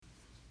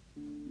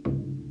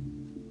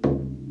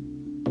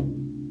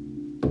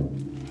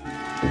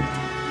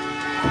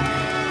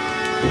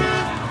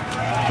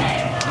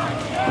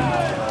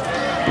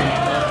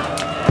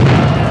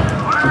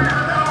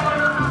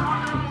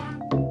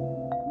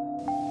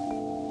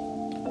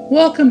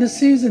Welcome to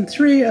Season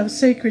 3 of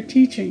Sacred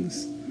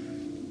Teachings.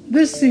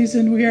 This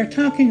season we are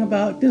talking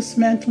about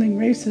dismantling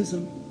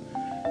racism.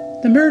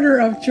 The murder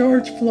of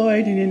George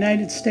Floyd in the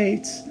United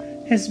States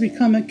has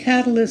become a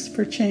catalyst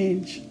for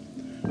change.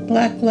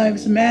 Black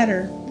Lives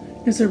Matter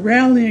is a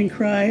rallying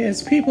cry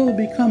as people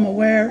become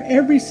aware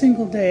every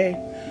single day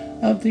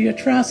of the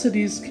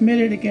atrocities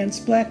committed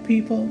against Black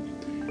people,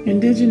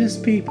 Indigenous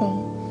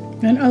people,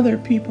 and other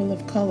people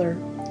of color.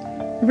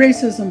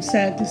 Racism,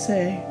 sad to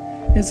say,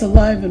 is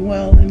alive and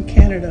well in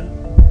Canada.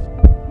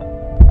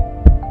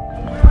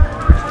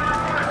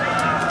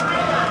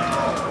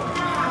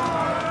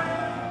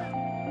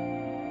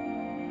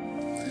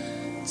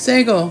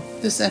 Sego,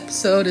 this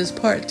episode is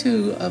part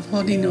 2 of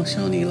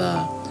Haudenosaunee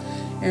law.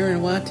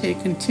 Erin Wate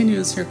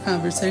continues her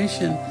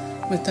conversation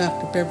with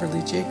Dr.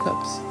 Beverly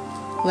Jacobs.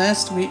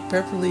 Last week,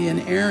 Beverly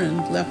and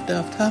Erin left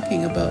off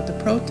talking about the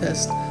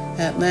protest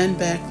at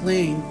Landback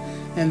Lane,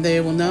 and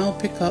they will now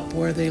pick up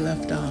where they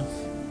left off.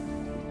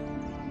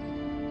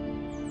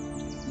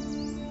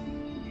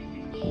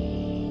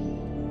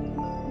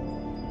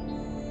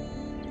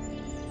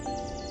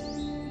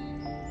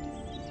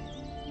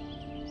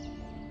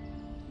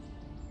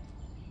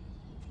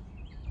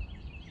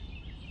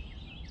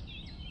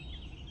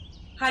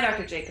 Hi,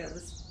 Dr.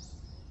 Jacobs.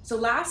 So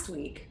last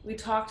week, we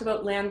talked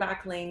about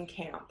Landback Lane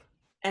Camp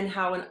and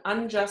how an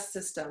unjust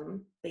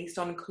system based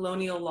on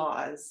colonial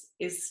laws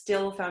is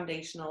still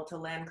foundational to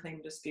land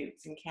claim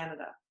disputes in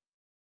Canada.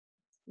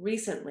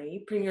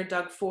 Recently, Premier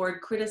Doug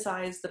Ford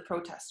criticized the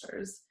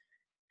protesters,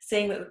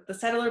 saying that the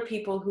settler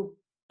people who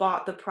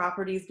bought the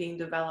properties being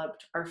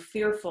developed are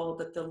fearful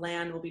that the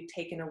land will be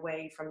taken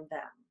away from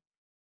them.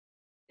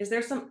 Is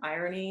there some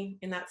irony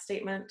in that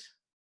statement?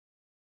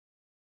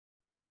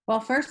 Well,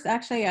 first,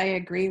 actually, I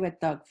agree with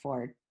Doug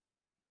Ford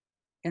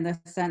in the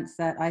sense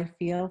that I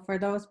feel for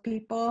those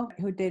people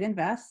who did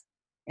invest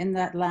in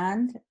that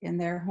land, in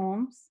their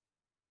homes.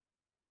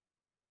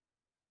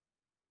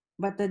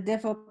 But the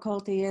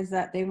difficulty is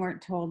that they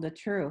weren't told the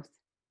truth,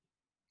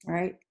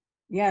 right?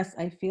 Yes,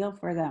 I feel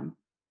for them.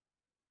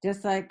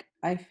 Just like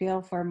I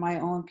feel for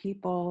my own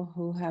people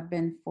who have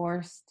been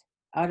forced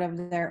out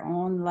of their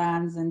own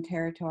lands and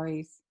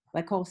territories,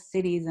 like whole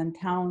cities and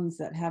towns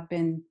that have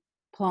been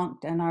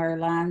plunked in our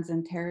lands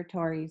and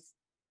territories,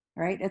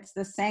 right? It's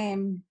the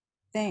same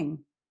thing.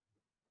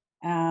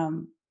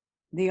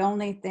 The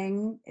only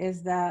thing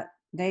is that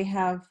they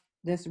have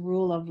this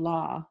rule of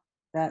law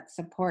that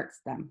supports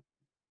them,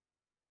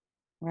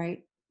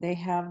 right? They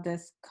have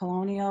this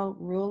colonial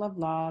rule of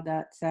law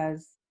that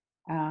says,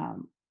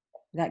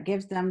 that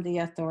gives them the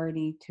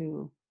authority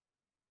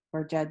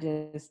for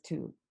judges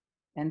to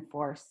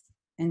enforce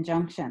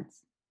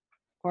injunctions,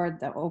 for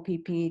the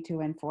OPP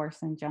to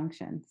enforce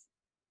injunctions.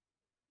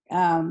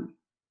 And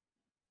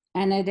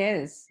it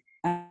is.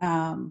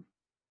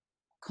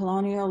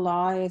 Colonial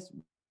law is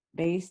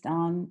based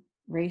on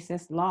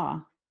racist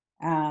law.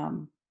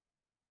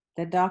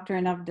 The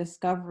doctrine of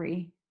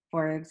discovery,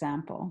 for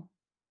example,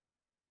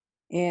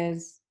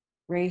 is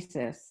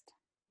racist.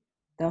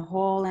 The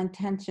whole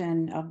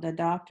intention of the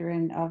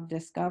doctrine of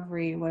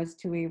discovery was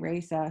to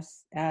erase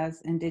us as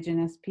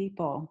Indigenous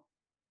people.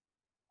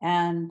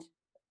 And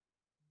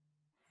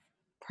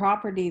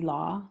property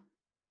law,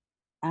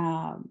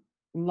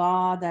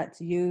 law that's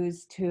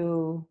used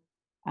to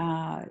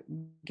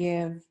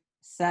give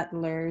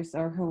settlers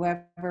or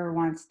whoever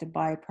wants to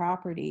buy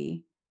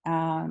property,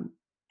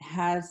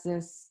 has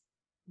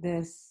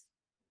this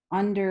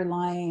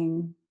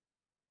underlying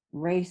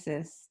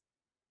racist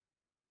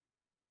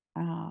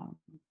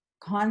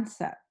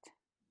concept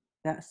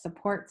that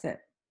supports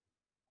it,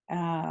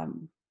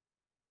 and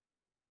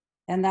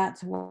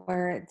that's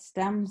where it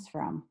stems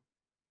from.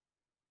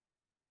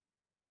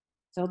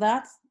 So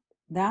that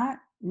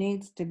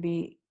needs to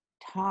be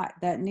taught,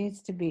 that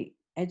needs to be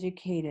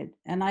educated.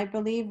 And I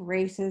believe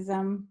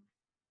racism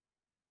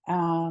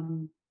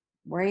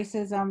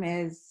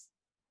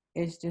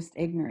is just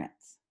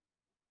ignorance.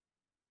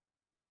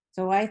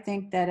 So I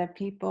think that if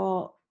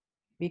people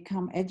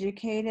become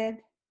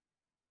educated,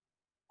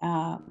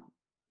 I'm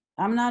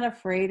not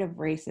afraid of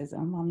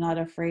racism. I'm not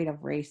afraid of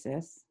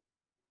racists.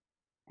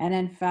 And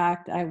in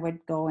fact, I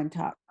would go and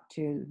talk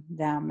to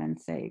them and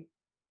say,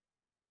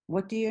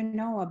 what do you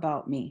know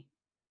about me?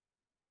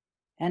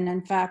 And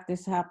in fact,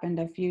 this happened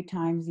a few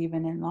times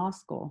even in law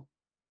school.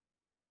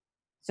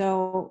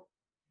 So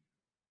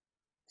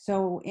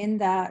in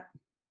that,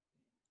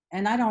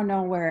 and I don't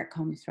know where it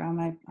comes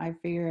from. I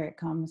figure it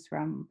comes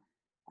from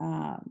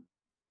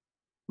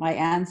my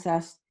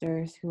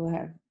ancestors who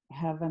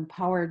have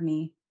empowered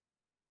me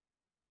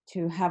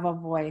to have a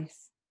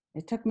voice.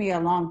 It took me a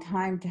long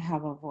time to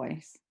have a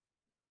voice,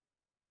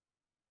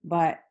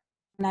 but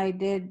I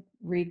did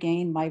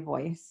regain my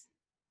voice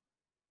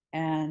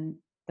and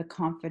the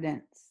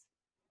confidence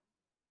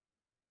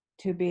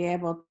to be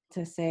able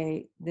to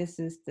say, this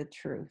is the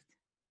truth.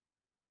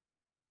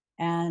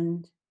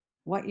 And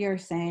what you're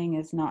saying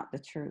is not the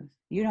truth.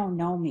 You don't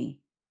know me.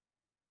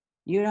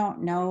 You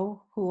don't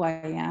know who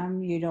I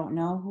am. You don't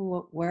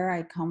know where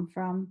I come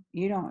from.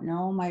 You don't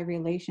know my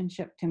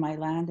relationship to my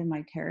land and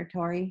my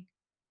territory.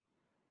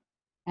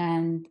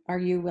 And are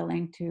you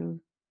willing to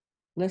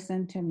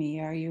listen to me?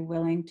 Are you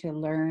willing to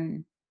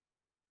learn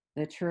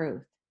the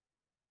truth?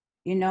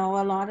 You know,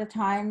 a lot of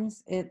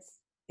times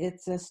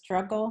it's a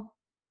struggle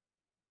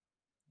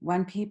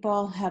when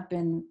people have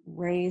been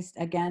raised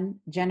again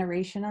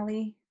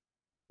generationally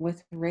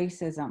with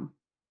racism.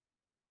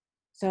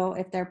 So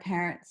if their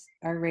parents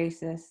are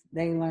racist,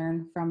 they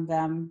learn from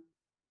them.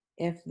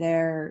 If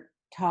they're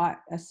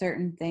taught a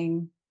certain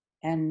thing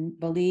and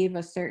believe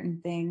a certain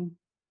thing,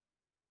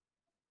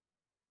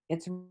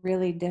 it's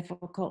really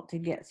difficult to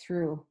get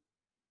through.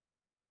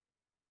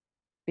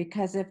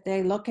 Because if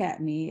they look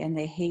at me and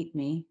they hate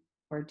me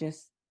for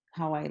just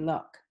how I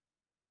look,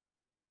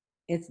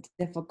 it's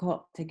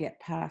difficult to get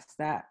past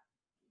that.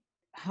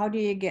 How do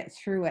you get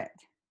through it?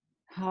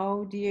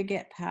 How do you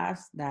get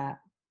past that?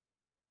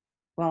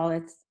 Well,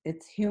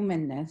 it's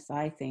humanness,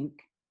 I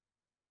think,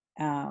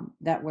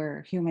 that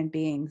we're human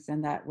beings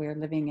and that we're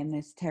living in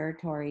this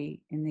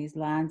territory, in these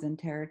lands and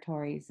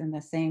territories, in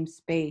the same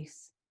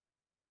space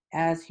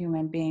as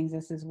human beings.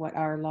 This is what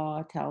our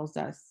law tells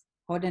us.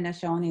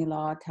 Haudenosaunee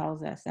law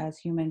tells us as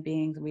human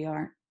beings we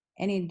aren't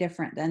any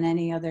different than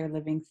any other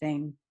living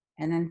thing.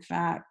 And in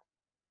fact,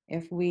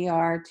 if we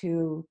are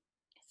to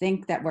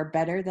think that we're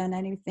better than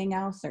anything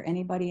else or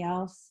anybody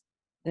else,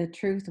 the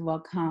truth will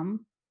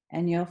come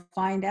and you'll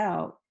find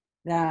out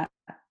that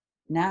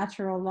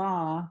natural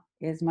law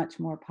is much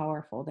more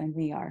powerful than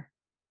we are.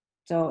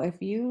 So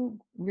if you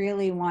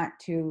really want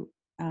to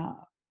uh,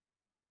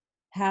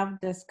 have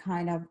this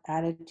kind of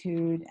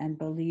attitude and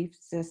belief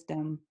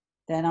system,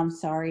 then I'm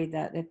sorry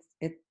that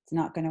it's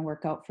not going to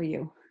work out for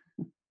you.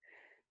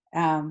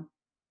 um,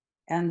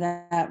 and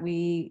that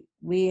we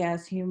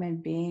as human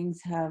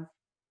beings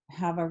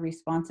have a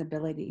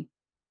responsibility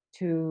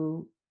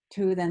to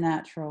the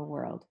natural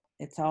world.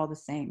 It's all the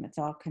same. It's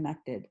all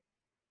connected.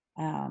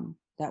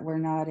 That we're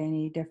not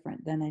any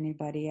different than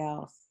anybody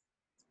else.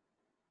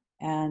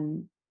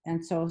 And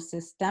so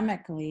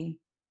systemically,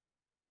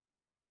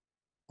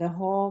 the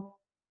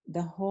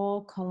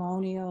whole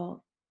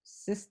colonial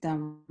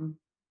system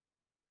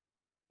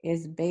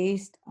is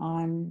based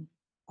on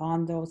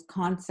those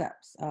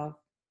concepts of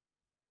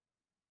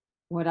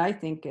what I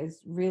think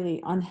is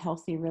really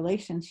unhealthy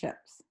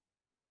relationships.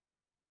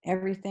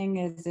 Everything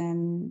is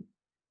in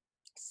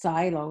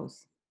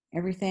silos.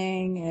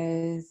 Everything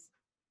is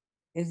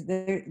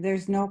there,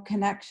 there's no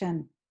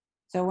connection.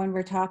 So when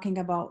we're talking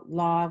about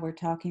law, we're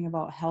talking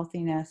about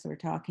healthiness, we're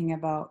talking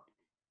about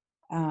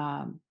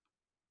um,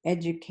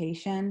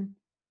 education,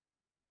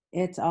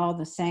 it's all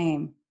the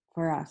same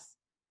for us,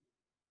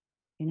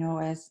 you know,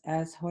 as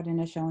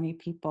Haudenosaunee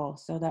people,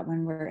 so that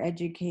when we're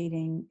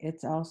educating,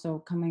 it's also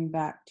coming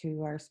back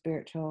to our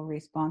spiritual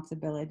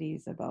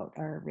responsibilities about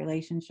our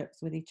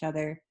relationships with each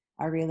other,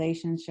 our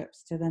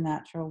relationships to the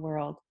natural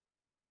world.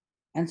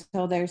 And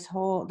so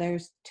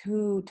there's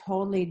two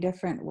totally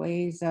different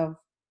ways of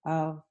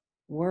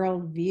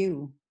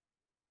worldview,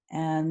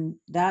 and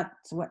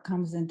that's what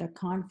comes into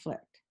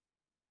conflict.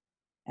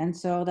 And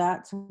so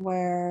that's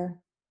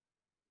where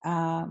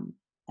um,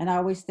 and I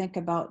always think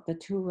about the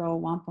two-row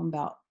wampum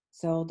belt.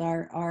 So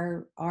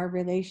our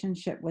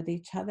relationship with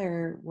each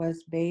other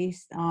was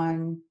based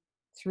on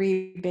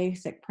three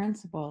basic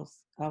principles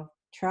of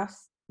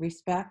trust,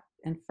 respect,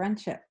 and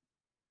friendship.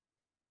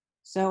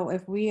 So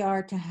if we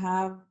are to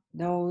have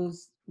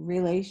those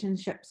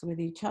relationships with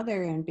each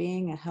other and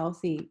being a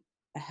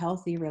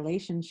healthy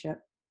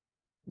relationship,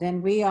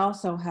 then we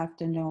also have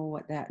to know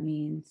what that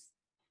means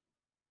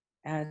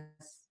as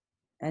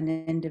an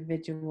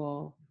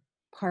individual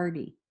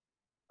party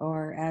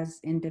or as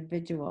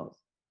individuals.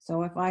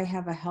 So if I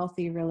have a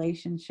healthy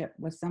relationship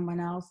with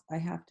someone else, I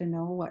have to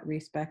know what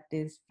respect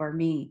is for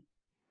me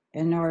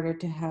in order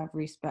to have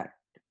respect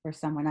for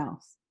someone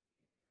else.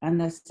 And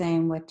the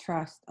same with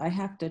trust. I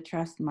have to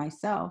trust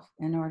myself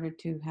in order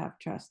to have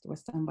trust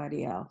with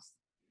somebody else.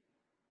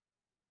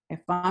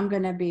 If I'm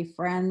going to be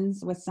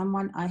friends with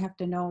someone, I have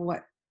to know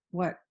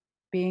what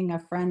being a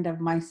friend of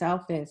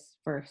myself is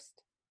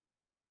first.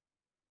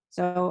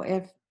 So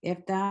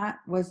if that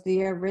was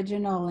the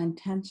original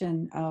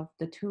intention of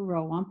the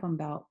two-row wampum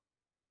belt,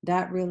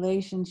 that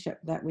relationship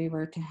that we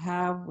were to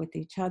have with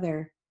each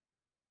other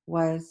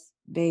was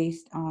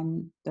based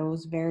on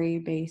those very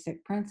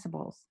basic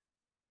principles.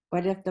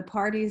 But if the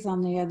parties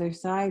on the other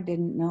side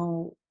didn't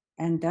know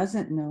and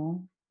doesn't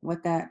know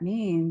what that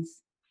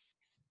means,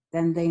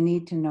 then they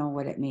need to know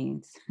what it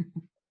means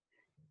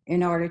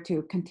in order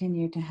to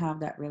continue to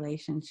have that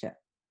relationship.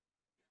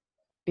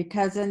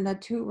 Because in the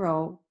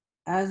two-row,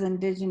 as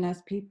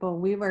Indigenous people,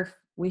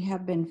 we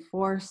have been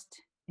forced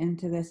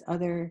into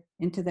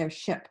their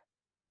ship,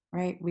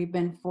 right? We've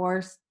been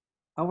forced,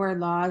 our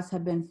laws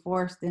have been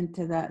forced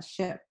into that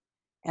ship.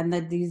 And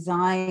the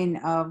design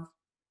of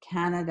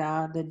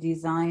Canada, the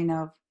design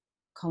of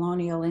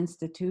colonial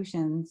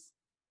institutions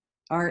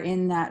are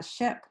in that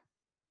ship,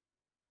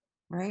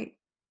 right?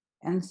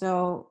 And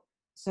so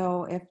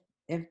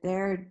if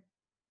they're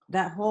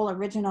that whole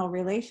original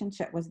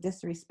relationship was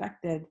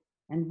disrespected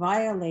and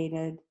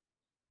violated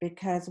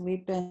because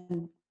we've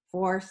been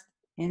forced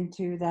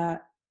into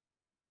that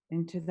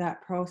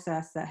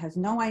process that has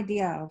no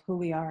idea of who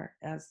we are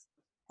as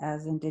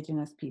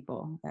Indigenous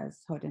people, as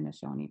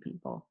Haudenosaunee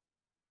people.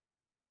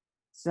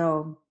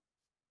 So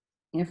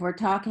if we're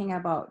talking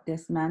about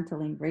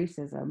dismantling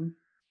racism,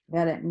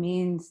 that it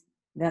means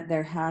that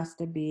there has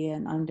to be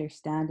an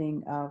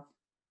understanding of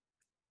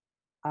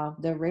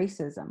the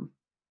racism,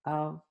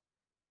 of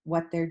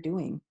what they're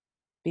doing.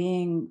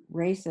 Being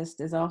racist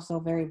is also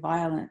very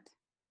violent.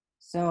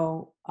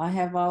 So I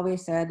have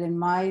always said, in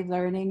my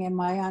learning and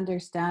my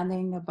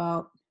understanding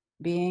about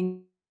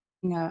being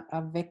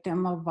a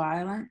victim of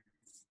violence,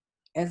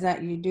 is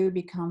that you do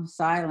become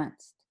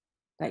silenced,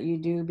 that you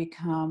do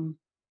become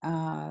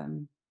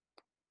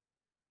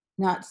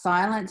not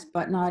silenced,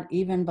 but not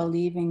even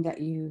believing that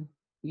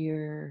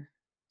you're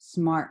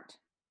smart,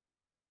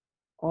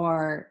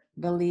 or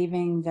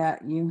believing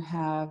that you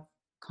have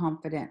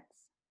confidence.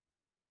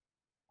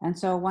 And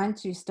so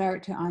once you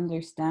start to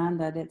understand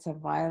that it's a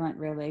violent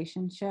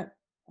relationship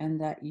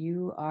and that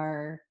you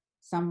are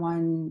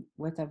someone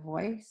with a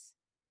voice,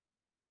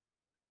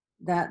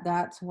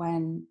 that's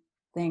when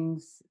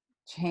things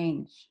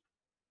change.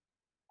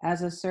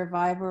 As a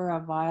survivor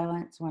of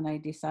violence, when I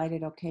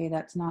decided, okay,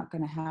 that's not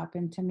going to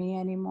happen to me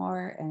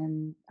anymore,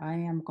 and I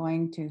am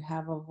going to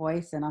have a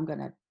voice and I'm going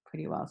to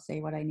pretty well say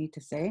what I need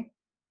to say,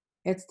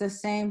 it's the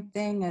same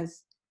thing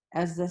as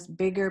this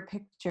bigger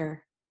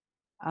picture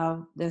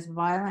of this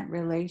violent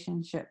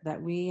relationship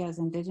that we as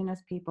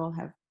Indigenous people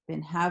have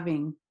been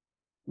having,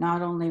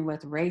 not only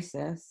with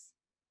racists,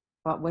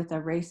 but with a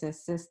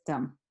racist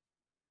system.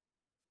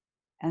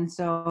 And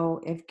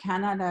so if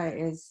Canada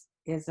is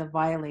a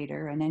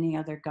violator, and any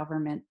other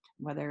government,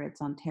 whether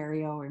it's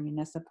Ontario or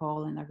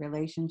municipal, in a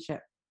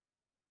relationship,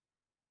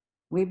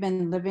 we've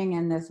been living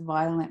in this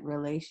violent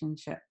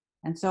relationship.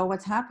 And so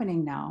what's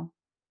happening now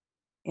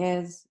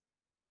is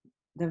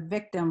the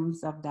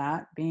victims of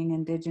that, being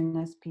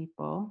Indigenous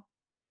people,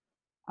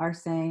 are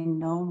saying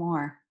no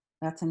more.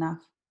 That's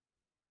enough.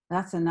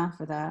 That's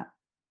enough of that.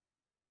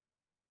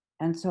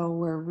 And so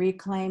we're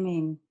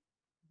reclaiming,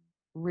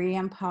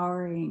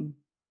 re-empowering,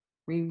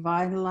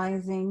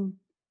 revitalizing,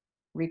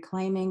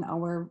 reclaiming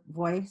our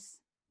voice,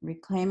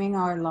 reclaiming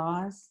our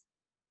laws.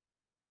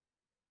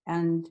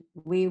 And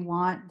we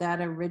want that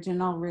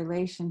original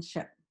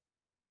relationship.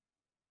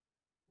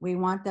 We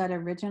want that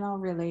original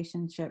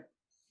relationship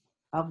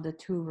of the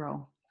two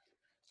row: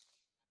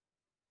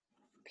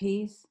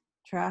 peace,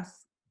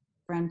 trust,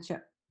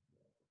 friendship,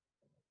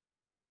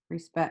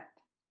 respect.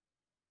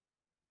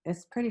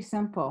 It's pretty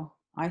simple,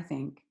 I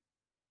think.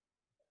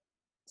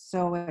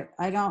 So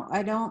I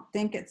don't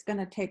think it's going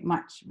to take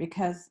much,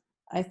 because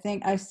I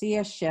think I see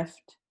a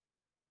shift.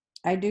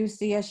 I do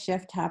see a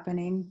shift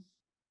happening,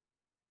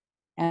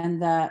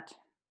 and that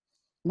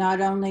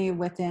not only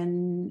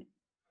within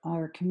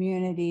our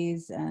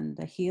communities and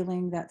the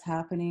healing that's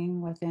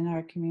happening within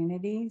our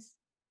communities,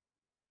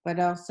 but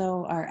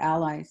also our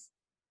allies,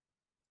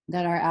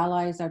 that our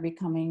allies are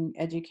becoming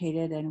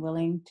educated and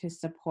willing to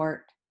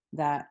support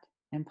that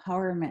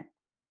empowerment.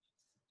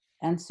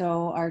 And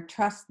so our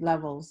trust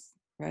levels,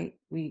 right?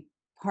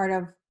 Part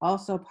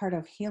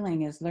of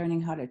healing is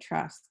learning how to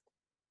trust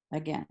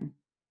again,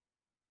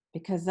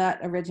 because that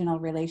original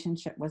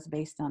relationship was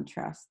based on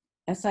trust.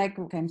 It's like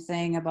what I'm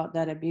saying about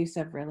that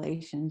abusive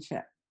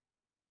relationship.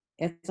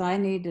 I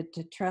need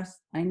to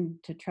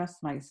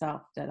trust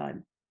myself that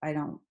I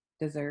don't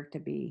deserve to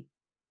be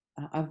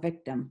a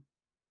victim.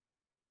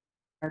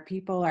 Our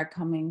people are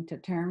coming to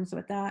terms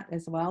with that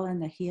as well in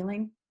the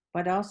healing,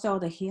 but also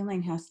the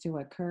healing has to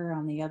occur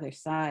on the other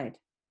side.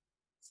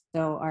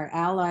 So our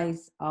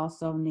allies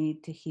also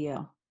need to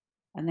heal,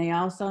 and they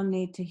also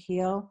need to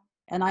heal.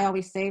 And I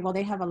always say, well,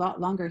 they have a lot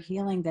longer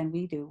healing than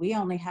we do. We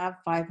only have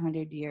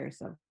 500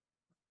 years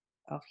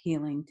of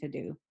healing to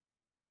do.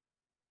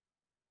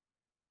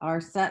 Our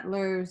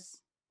settlers,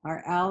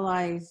 our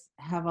allies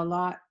have a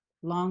lot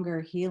longer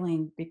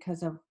healing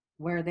because of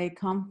where they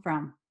come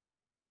from,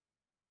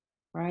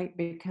 right?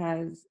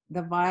 Because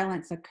the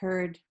violence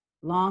occurred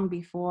long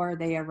before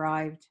they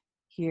arrived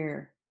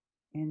here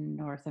in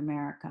North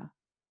America.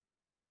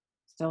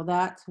 So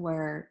that's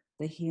where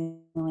the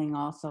healing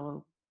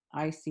also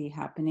I see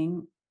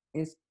happening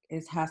is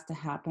has to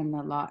happen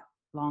a lot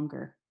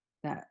longer,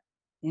 that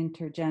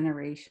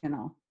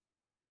intergenerational.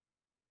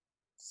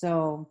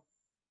 So,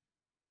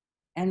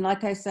 and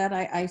like I said,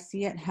 I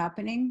see it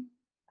happening.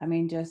 I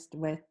mean, just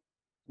with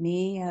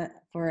me,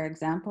 for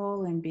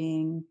example, and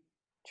being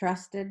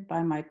trusted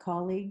by my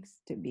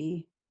colleagues to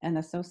be an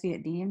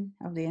associate dean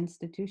of the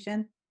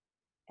institution,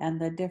 and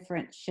the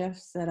different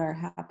shifts that are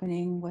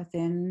happening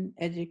within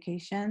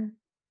education.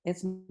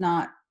 It's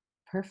not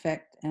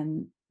perfect,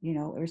 and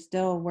we're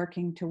still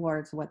working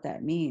towards what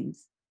that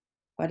means,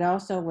 but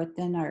also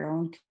within our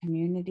own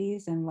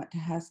communities and what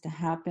has to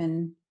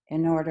happen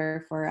in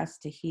order for us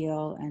to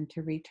heal and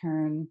to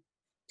return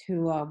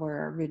to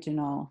our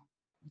original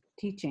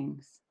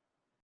teachings.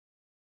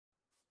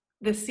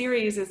 The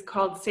series is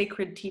called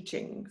Sacred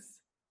Teachings.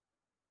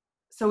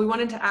 So we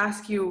wanted to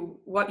ask you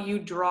what you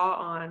draw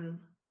on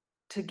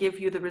to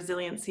give you the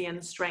resiliency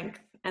and strength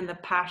and the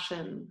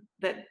passion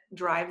that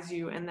drives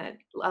you and that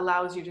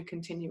allows you to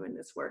continue in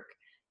this work.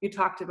 You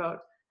talked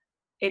about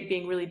it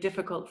being really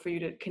difficult for you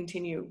to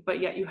continue, but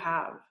yet you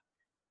have.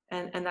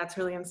 And that's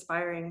really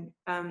inspiring.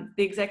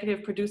 The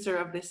executive producer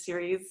of this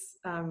series,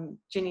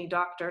 Ginny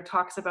Doctor,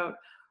 talks about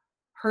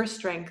her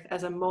strength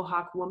as a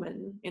Mohawk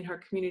woman in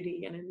her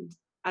community and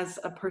as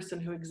a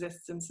person who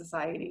exists in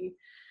society.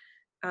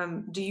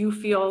 Do you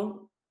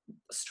feel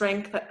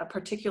strength, a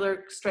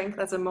particular strength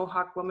as a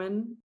Mohawk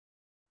woman?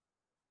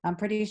 I'm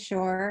pretty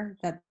sure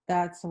that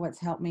that's what's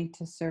helped me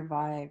to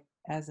survive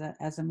as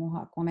a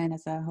Mohawk woman,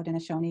 as a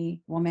Haudenosaunee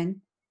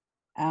woman.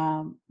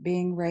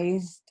 Being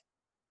raised,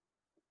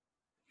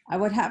 I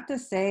would have to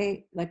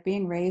say, like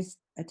being raised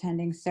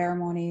attending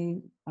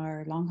ceremony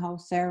or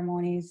longhouse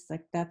ceremonies,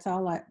 like that's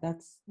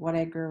what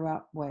I grew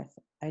up with.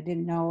 I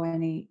didn't know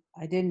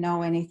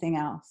anything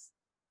else,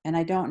 and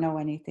I don't know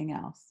anything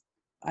else.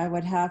 I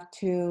would have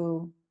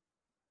to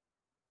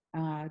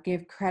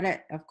give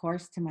credit, of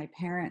course, to my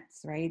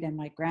parents, right, and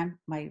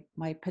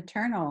my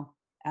paternal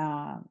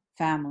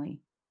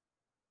family,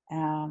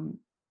 um,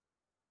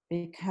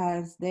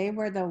 because they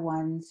were the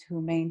ones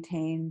who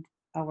maintained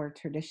our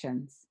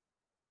traditions.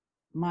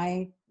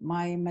 My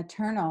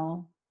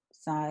maternal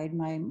side,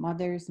 my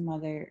mother's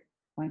mother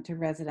went to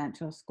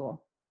residential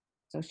school,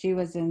 so she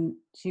was in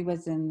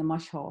the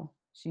mush hole.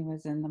 She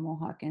was in the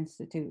Mohawk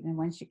Institute, and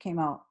when she came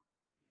out,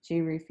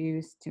 she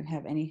refused to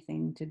have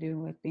anything to do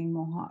with being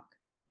Mohawk.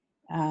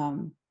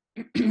 Um,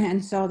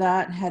 and so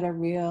that had a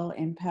real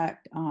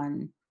impact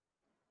on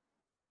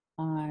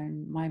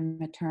my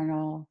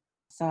maternal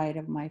side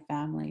of my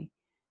family,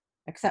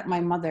 except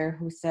my mother,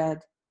 who said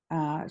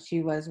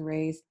she was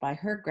raised by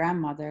her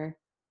grandmother,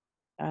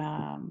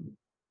 um,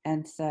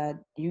 and said,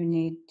 you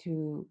need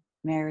to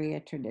marry a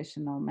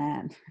traditional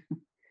man,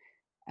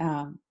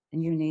 and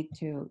you need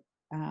to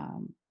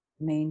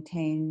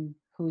maintain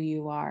who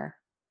you are.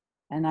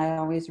 And I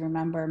always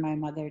remember my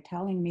mother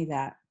telling me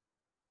that.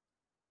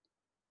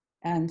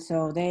 And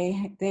so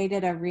they did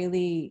as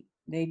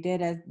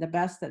the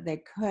best that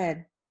they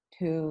could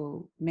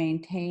to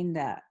maintain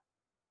that.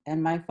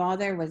 And my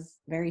father was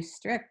very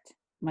strict.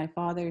 My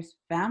father's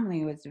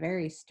family was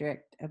very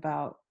strict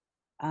about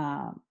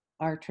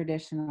our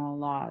traditional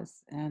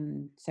laws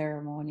and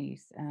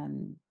ceremonies.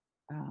 And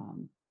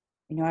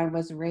I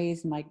was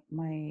raised. My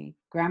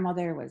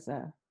grandmother was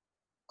a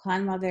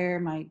clan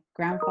mother. My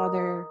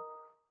grandfather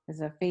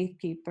is a faith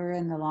keeper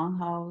in the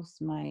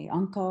longhouse. My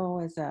uncle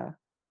is a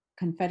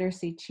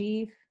Confederacy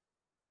chief,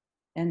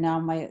 and now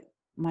my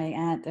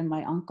aunt and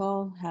my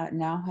uncle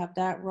now have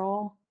that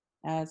role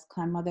as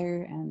clan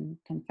mother and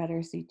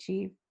Confederacy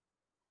chief.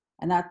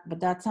 But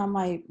that's on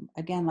my,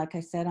 again, like I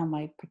said, on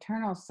my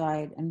paternal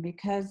side. And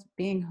because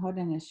being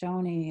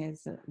Haudenosaunee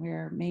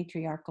we're a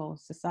matriarchal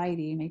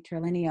society,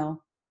 matrilineal,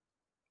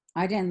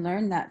 I didn't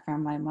learn that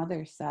from my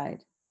mother's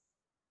side.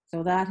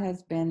 So that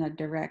has been a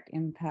direct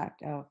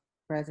impact of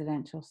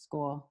residential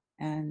school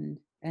and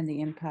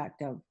the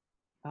impact of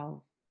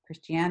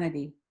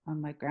Christianity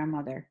on my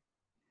grandmother,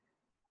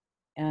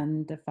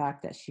 and the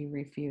fact that she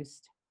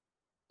refused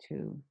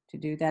to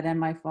do that. And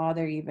my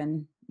father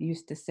even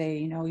used to say,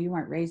 you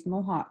weren't raised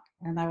Mohawk.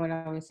 And I would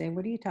always say,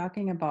 what are you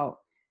talking about?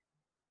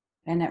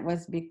 And it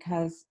was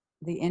because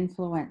the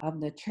influence of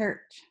the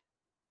church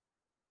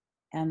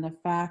and the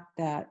fact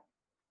that,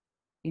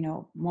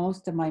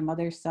 most of my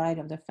mother's side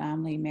of the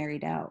family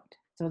married out.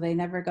 So they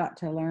never got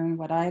to learn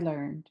what I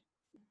learned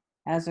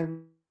as a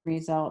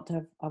result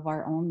of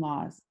our own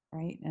laws,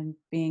 right? And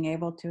being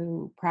able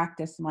to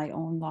practice my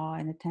own law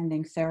and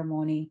attending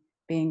ceremony,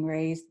 being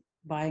raised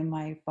by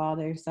my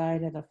father's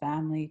side of the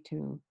family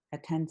to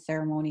attend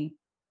ceremony,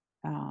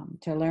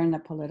 to learn the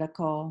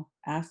political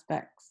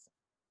aspects,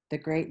 the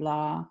great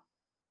law,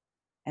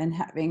 and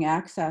having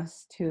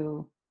access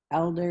to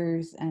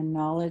elders and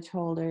knowledge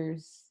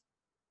holders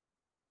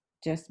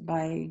just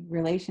by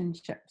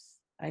relationships.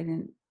 I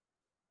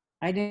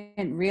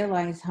didn't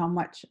realize how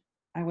much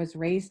I was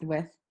raised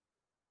with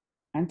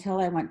until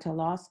I went to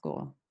law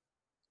school.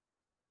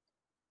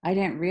 I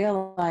didn't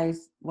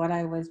realize what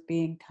I was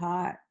being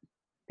taught,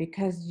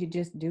 because you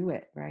just do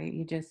it, right?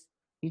 You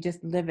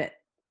just live it.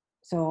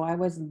 So I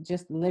was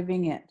just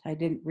living it. I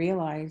didn't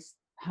realize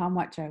how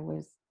much I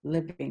was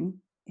living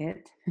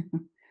it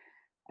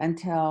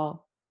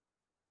until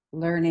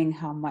learning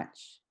how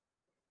much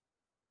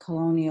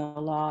colonial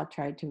law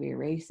tried to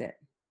erase it.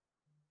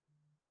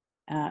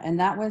 And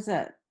that was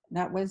a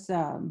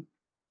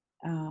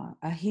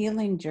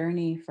healing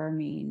journey for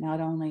me,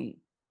 not only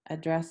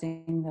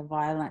addressing the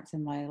violence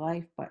in my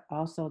life, but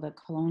also the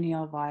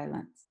colonial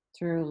violence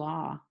through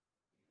law.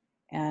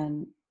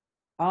 And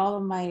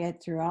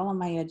through all of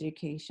my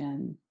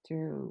education,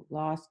 through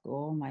law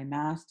school, my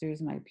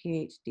master's, my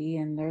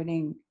PhD, and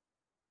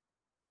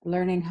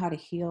learning how to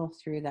heal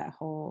through that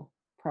whole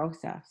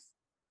process,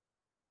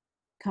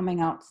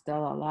 coming out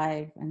still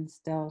alive and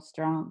still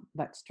strong,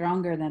 but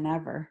stronger than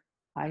ever,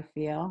 I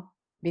feel.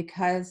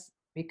 because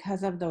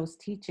of those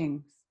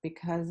teachings,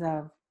 because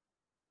of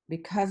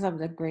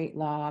the great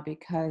law,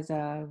 because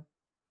of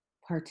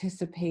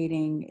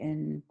participating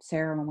in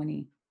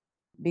ceremony,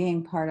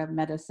 being part of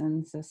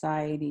medicine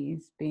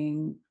societies,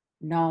 being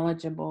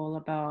knowledgeable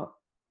about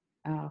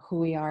who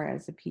we are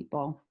as a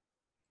people.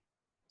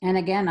 And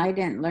again, I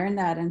didn't learn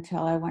that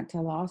until I went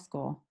to law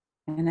school.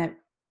 And it,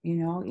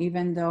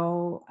 even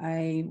though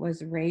I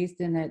was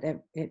raised in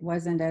it, it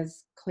wasn't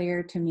as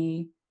clear to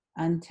me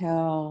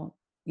until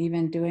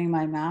even doing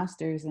my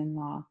master's in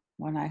law,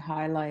 when I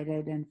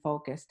highlighted and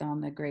focused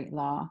on the great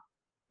law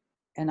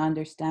and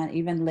understand.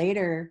 Even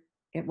later,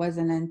 it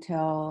wasn't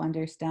until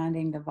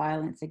understanding the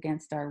violence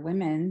against our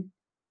women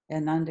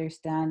and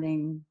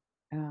understanding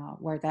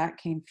where that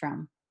came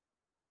from.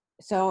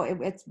 So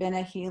it's been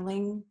a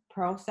healing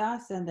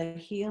process, and the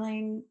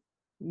healing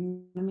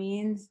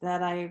means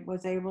that I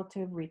was able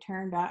to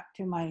return back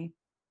to my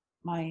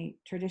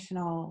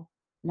traditional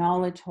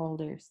knowledge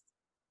holders,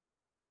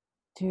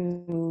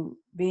 to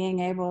being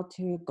able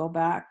to go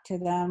back to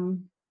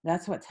them.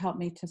 That's what's helped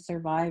me to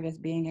survive, is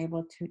being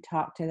able to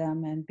talk to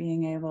them and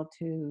being able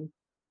to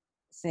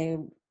say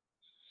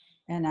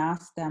and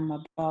ask them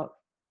about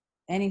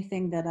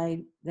anything that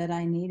I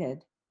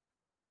needed,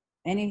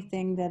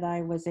 anything that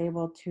I was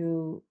able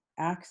to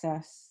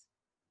access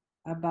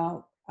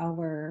about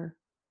our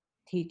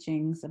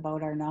teachings,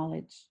 about our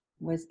knowledge,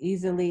 was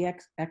easily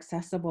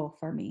accessible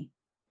for me.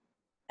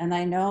 And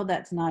I know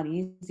that's not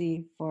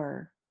easy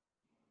for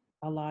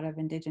a lot of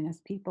Indigenous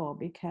people,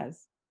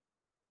 because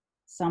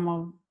some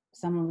of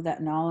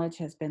that knowledge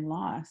has been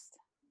lost,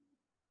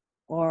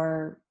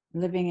 or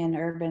living in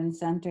urban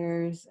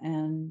centers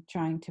and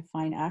trying to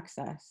find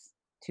access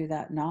to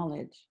that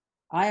knowledge.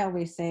 I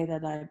always say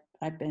that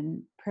I've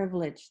been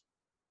privileged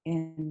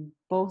in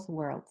both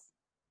worlds.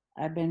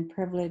 I've been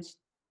privileged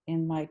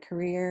in my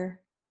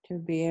career to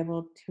be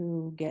able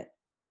to get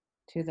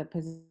to the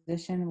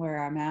position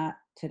where I'm at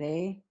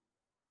today,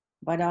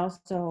 but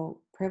also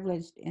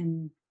privileged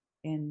in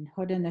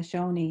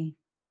Haudenosaunee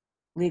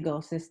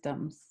legal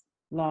systems,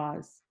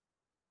 laws,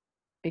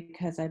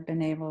 because I've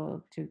been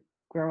able to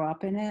grow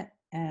up in it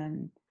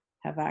and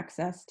have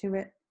access to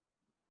it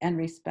and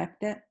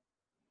respect it,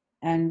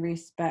 and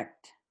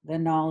respect the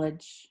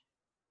knowledge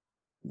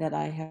that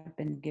I have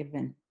been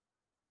given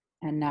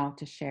and now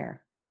to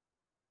share.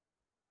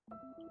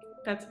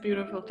 That's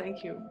beautiful.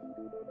 Thank you.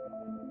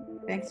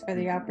 Thanks for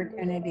the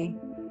opportunity.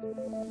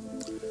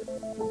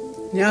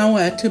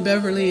 Now to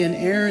Beverly and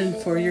Aaron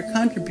for your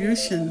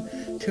contribution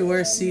to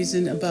our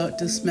season about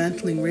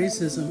dismantling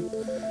racism.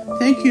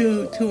 Thank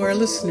you to our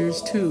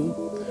listeners too.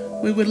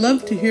 We would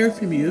love to hear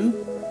from you.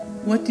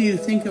 What do you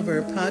think of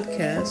our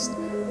podcast?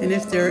 And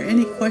if there are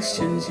any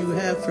questions you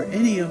have for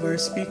any of our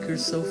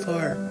speakers so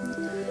far,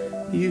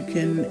 you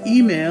can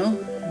email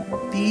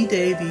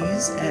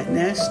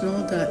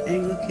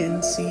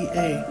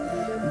bdavies@national.anglicanca.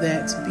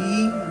 That's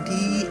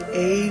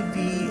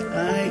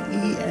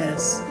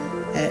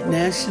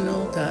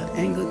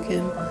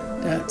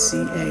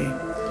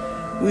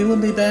bdavies@national.anglican.ca. We will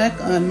be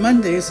back on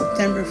Monday,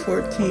 September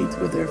 14th,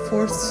 with our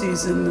 4th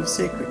season of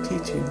Sacred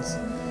Teachings.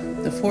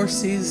 The 4th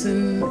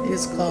season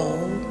is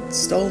called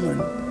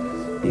Stolen.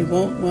 You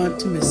won't want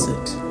to miss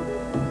it.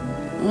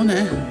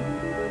 Ona.